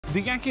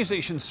The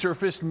accusation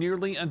surfaced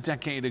nearly a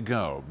decade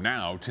ago.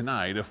 Now,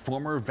 tonight, a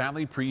former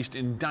Valley priest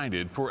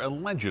indicted for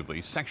allegedly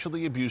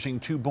sexually abusing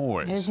two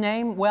boys. His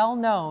name well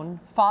known,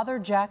 Father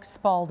Jack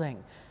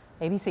Spaulding.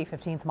 ABC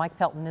 15's Mike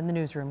Pelton in the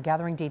newsroom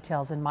gathering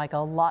details. And Mike, a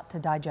lot to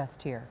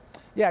digest here.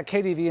 Yeah,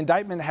 Katie, the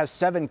indictment has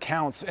 7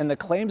 counts, and the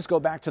claims go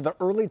back to the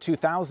early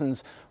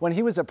 2000s when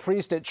he was a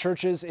priest at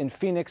churches in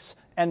Phoenix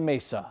and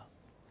Mesa.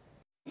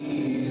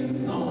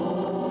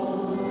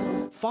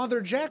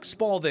 Father Jack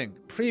Spaulding,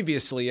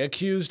 previously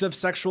accused of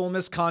sexual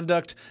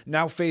misconduct,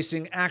 now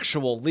facing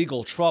actual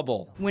legal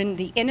trouble. When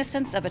the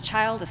innocence of a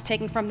child is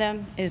taken from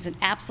them, it is an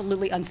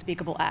absolutely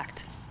unspeakable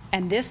act.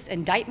 And this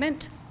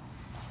indictment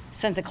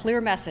sends a clear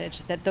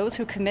message that those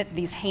who commit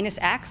these heinous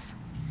acts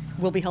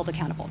will be held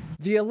accountable.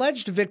 The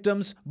alleged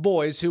victims,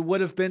 boys who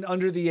would have been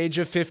under the age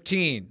of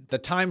 15. The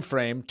time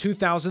frame,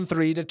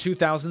 2003 to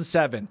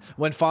 2007,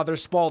 when Father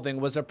Spaulding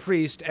was a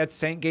priest at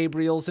St.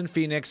 Gabriel's in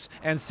Phoenix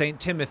and St.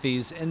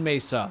 Timothy's in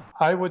Mesa.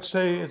 I would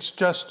say it's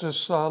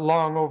justice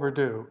long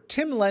overdue.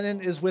 Tim Lennon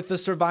is with the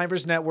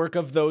Survivors Network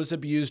of Those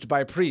Abused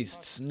by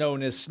Priests,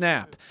 known as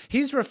SNAP.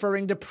 He's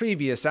referring to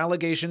previous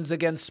allegations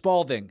against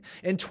Spaulding.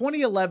 In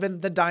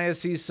 2011, the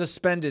diocese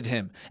suspended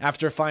him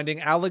after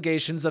finding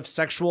allegations of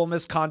sexual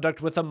misconduct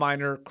with a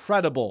minor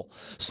credible.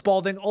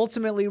 Spaulding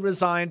ultimately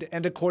resigned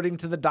and, according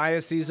to the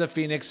Diocese of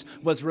Phoenix,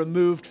 was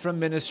removed from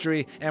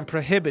ministry and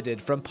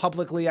prohibited from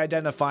publicly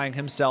identifying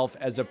himself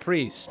as a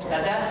priest.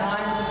 At that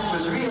time, it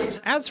was really...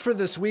 As for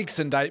this week's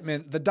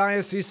indictment, the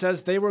diocese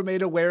says they were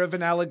made aware of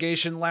an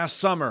allegation last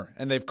summer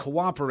and they've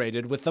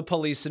cooperated with the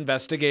police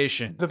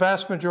investigation. The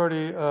vast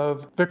majority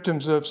of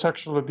victims of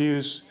sexual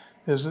abuse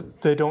is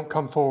that they don't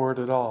come forward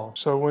at all.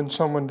 So when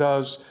someone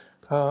does,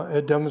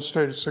 it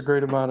demonstrates a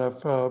great amount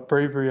of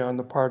bravery on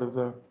the part of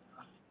the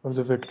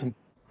victim.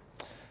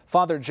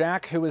 Father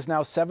Jack, who is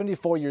now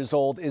 74 years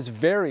old, is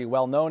very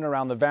well known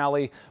around the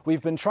valley.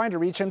 We've been trying to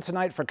reach him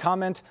tonight for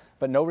comment,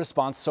 but no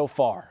response so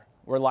far.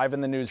 We're live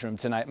in the newsroom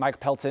tonight. Mike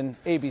Pelton,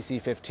 ABC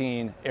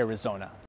 15, Arizona.